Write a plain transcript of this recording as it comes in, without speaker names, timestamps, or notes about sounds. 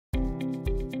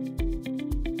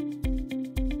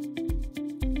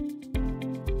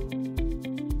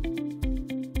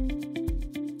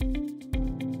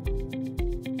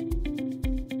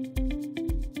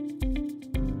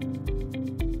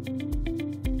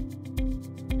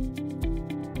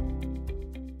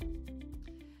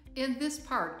In this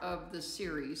part of the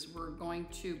series, we're going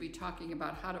to be talking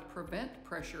about how to prevent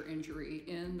pressure injury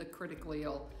in the critically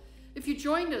ill. If you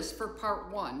joined us for part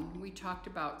one, we talked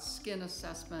about skin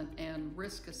assessment and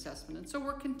risk assessment. And so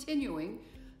we're continuing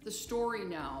the story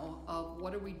now of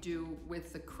what do we do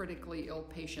with the critically ill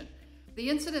patient. The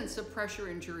incidence of pressure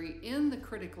injury in the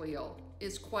critically ill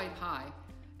is quite high.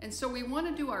 And so we want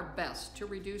to do our best to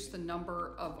reduce the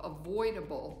number of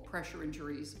avoidable pressure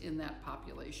injuries in that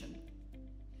population.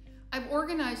 I've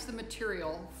organized the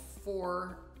material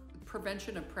for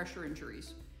prevention of pressure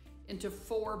injuries into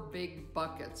four big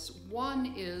buckets.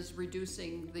 One is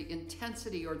reducing the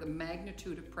intensity or the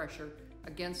magnitude of pressure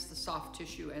against the soft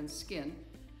tissue and skin.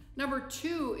 Number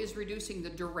two is reducing the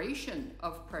duration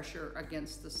of pressure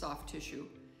against the soft tissue.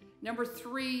 Number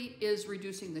three is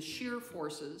reducing the shear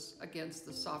forces against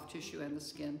the soft tissue and the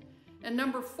skin. And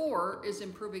number four is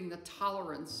improving the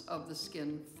tolerance of the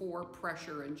skin for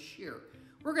pressure and shear.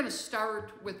 We're going to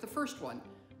start with the first one,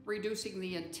 reducing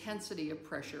the intensity of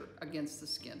pressure against the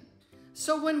skin.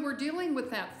 So when we're dealing with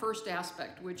that first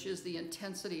aspect, which is the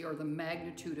intensity or the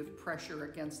magnitude of pressure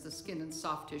against the skin and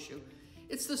soft tissue,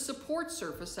 it's the support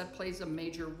surface that plays a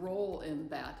major role in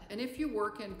that. And if you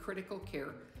work in critical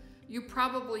care, you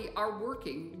probably are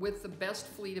working with the best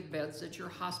fleet of beds that your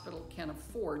hospital can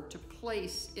afford to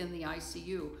place in the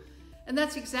ICU. And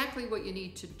that's exactly what you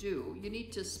need to do. You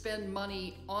need to spend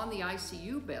money on the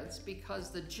ICU beds because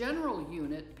the general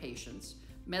unit patients,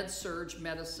 med-surg,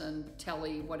 medicine,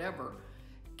 tele, whatever,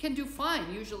 can do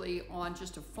fine, usually on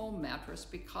just a foam mattress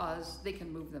because they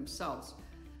can move themselves.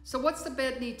 So what's the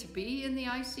bed need to be in the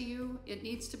ICU? It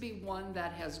needs to be one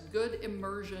that has good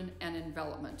immersion and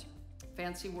envelopment.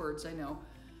 Fancy words, I know.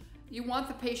 You want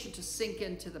the patient to sink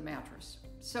into the mattress.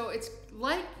 So it's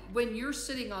like when you're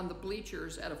sitting on the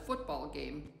bleachers at a football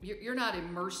game, you're not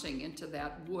immersing into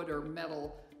that wood or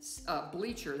metal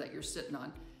bleacher that you're sitting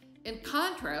on. In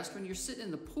contrast, when you're sitting in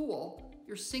the pool,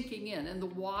 you're sinking in and the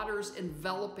water's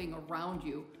enveloping around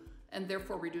you and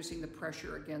therefore reducing the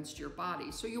pressure against your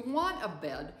body. So you want a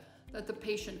bed that the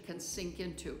patient can sink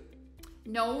into.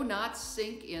 No, not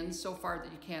sink in so far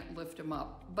that you can't lift them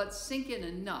up, but sink in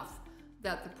enough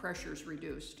that the pressure is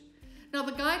reduced. Now,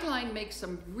 the guideline makes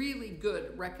some really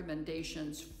good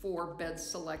recommendations for bed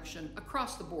selection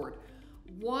across the board.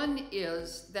 One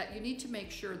is that you need to make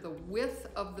sure the width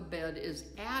of the bed is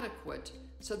adequate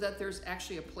so that there's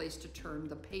actually a place to turn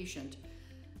the patient.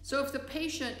 So if the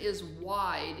patient is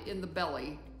wide in the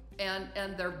belly and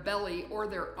their belly or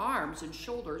their arms and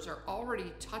shoulders are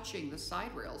already touching the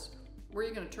side rails, where are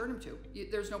you going to turn them to?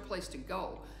 There's no place to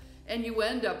go. And you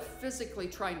end up physically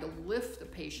trying to lift the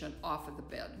patient off of the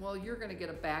bed. Well, you're going to get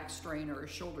a back strain or a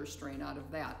shoulder strain out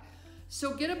of that.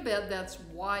 So get a bed that's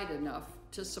wide enough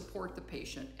to support the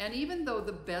patient. And even though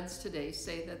the beds today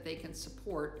say that they can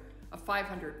support a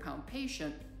 500-pound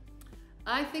patient,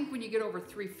 I think when you get over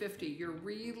 350, you're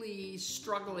really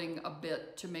struggling a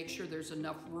bit to make sure there's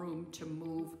enough room to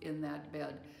move in that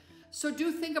bed. So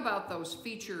do think about those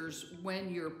features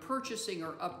when you're purchasing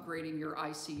or upgrading your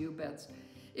ICU beds.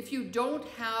 If you don't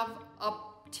have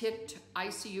up-ticked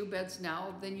ICU beds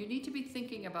now, then you need to be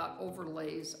thinking about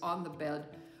overlays on the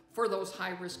bed for those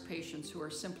high-risk patients who are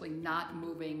simply not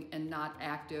moving and not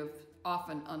active,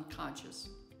 often unconscious.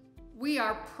 We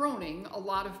are proning a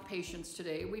lot of patients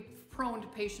today. We've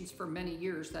proned patients for many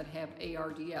years that have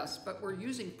ARDS, but we're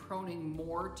using proning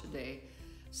more today.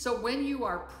 So when you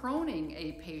are proning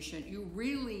a patient, you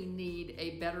really need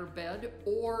a better bed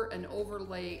or an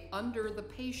overlay under the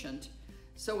patient.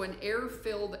 So an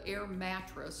air-filled air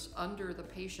mattress under the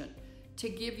patient to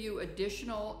give you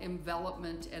additional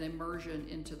envelopment and immersion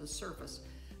into the surface.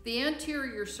 The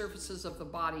anterior surfaces of the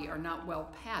body are not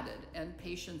well padded and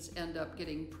patients end up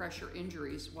getting pressure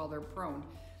injuries while they're prone.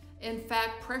 In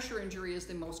fact, pressure injury is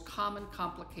the most common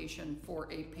complication for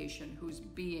a patient who's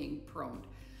being proned.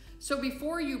 So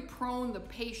before you prone the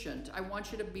patient, I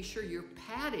want you to be sure you're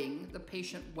padding the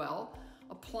patient well,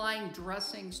 applying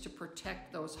dressings to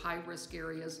protect those high-risk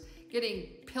areas, getting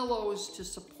pillows to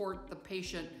support the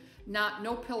patient,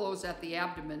 no pillows at the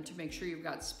abdomen to make sure you've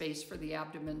got space for the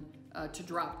abdomen to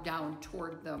drop down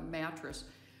toward the mattress.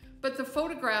 But the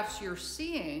photographs you're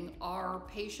seeing are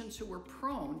patients who were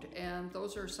proned, and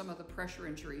those are some of the pressure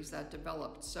injuries that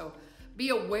developed. So be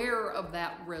aware of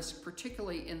that risk,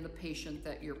 particularly in the patient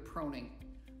that you're proning.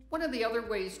 One of the other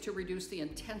ways to reduce the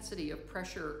intensity of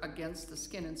pressure against the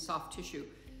skin and soft tissue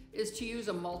is to use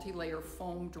a multi-layer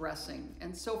foam dressing.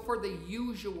 And so for the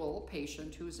usual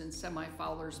patient who's in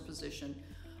semi-Fowler's position,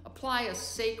 apply a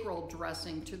sacral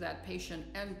dressing to that patient,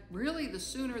 and really the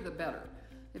sooner the better.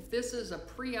 If this is a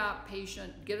pre-op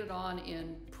patient, get it on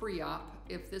in pre-op.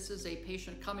 If this is a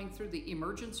patient coming through the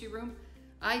emergency room,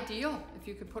 ideal if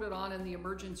you could put it on in the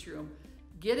emergency room.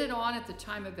 Get it on at the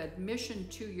time of admission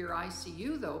to your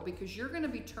ICU though, because you're going to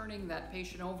be turning that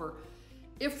patient over,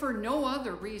 if for no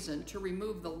other reason, to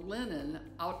remove the linen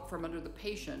out from under the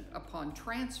patient upon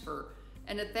transfer.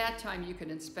 And at that time, you can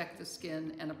inspect the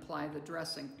skin and apply the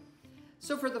dressing.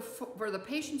 So for the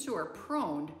patients who are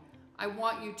prone, I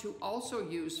want you to also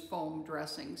use foam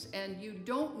dressings, and you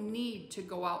don't need to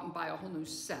go out and buy a whole new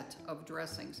set of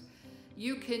dressings.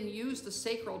 You can use the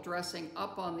sacral dressing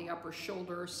up on the upper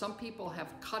shoulder. Some people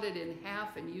have cut it in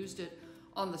half and used it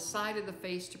on the side of the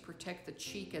face to protect the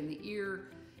cheek and the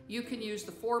ear. You can use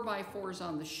the 4x4s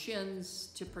on the shins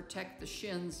to protect the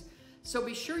shins. So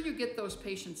be sure you get those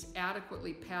patients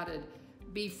adequately padded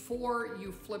before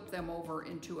you flip them over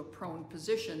into a prone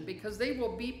position, because they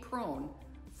will be prone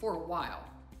for a while.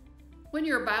 When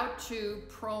you're about to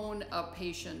prone a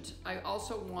patient, I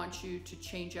also want you to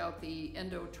change out the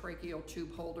endotracheal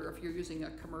tube holder if you're using a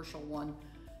commercial one,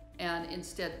 and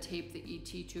instead tape the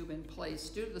ET tube in place.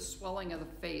 Due to the swelling of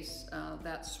the face,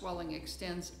 that swelling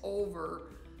extends over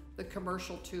the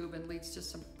commercial tube and leads to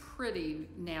some pretty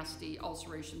nasty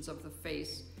ulcerations of the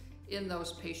face in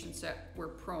those patients that were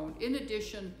prone. In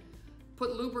addition,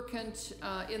 put lubricant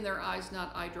in their eyes,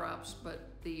 not eye drops, but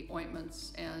the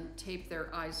ointments, and tape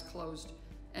their eyes closed.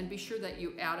 And be sure that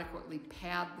you adequately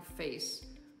pad the face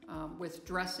with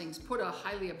dressings. Put a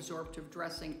highly absorptive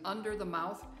dressing under the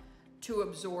mouth to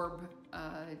absorb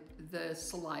the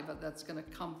saliva that's going to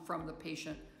come from the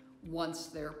patient once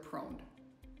they're prone.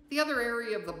 The other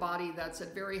area of the body that's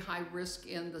at very high risk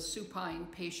in the supine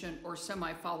patient or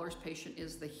semi-Fowler's patient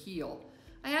is the heel.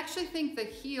 I actually think the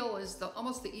heel is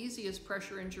almost the easiest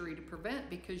pressure injury to prevent,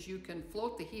 because you can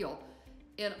float the heel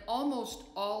in almost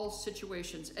all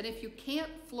situations. And if you can't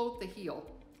float the heel,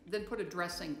 then put a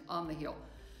dressing on the heel.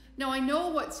 Now, I know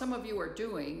what some of you are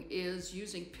doing is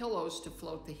using pillows to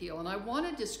float the heel, and I want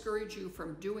to discourage you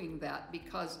from doing that,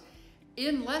 because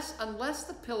unless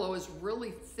the pillow is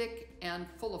really thick and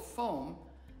full of foam,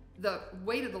 the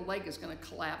weight of the leg is going to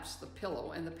collapse the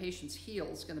pillow and the patient's heel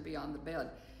is going to be on the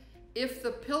bed. If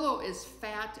the pillow is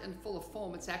fat and full of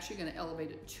foam, it's actually going to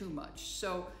elevate it too much.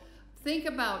 So think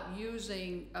about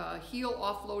using heel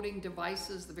offloading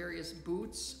devices, the various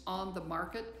boots on the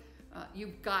market.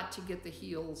 You've got to get the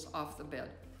heels off the bed.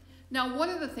 Now, one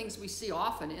of the things we see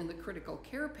often in the critical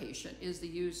care patient is the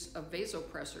use of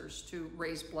vasopressors to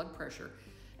raise blood pressure,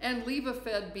 and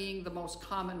Levophed being the most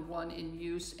common one in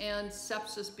use, and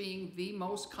sepsis being the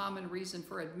most common reason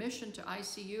for admission to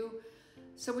ICU.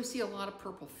 So we see a lot of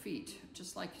purple feet,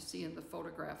 just like you see in the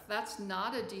photograph. That's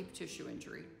not a deep tissue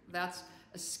injury. That's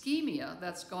ischemia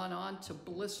that's gone on to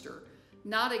blister.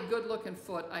 Not a good looking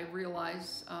foot, I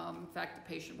realize. In fact,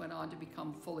 the patient went on to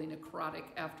become fully necrotic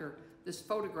after this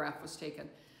photograph was taken.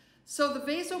 So the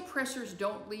vasopressors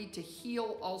don't lead to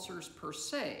heel ulcers per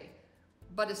se,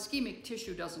 but ischemic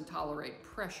tissue doesn't tolerate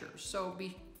pressure. So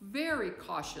be very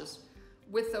cautious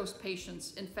with those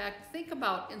patients. In fact, think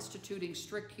about instituting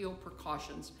strict heel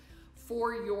precautions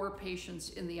for your patients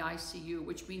in the ICU,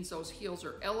 which means those heels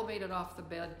are elevated off the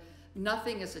bed.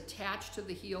 Nothing is attached to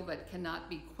the heel that cannot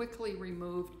be quickly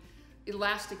removed.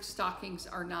 Elastic stockings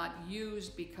are not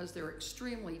used because they're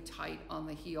extremely tight on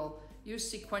the heel. Use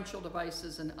sequential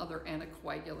devices and other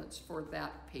anticoagulants for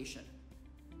that patient.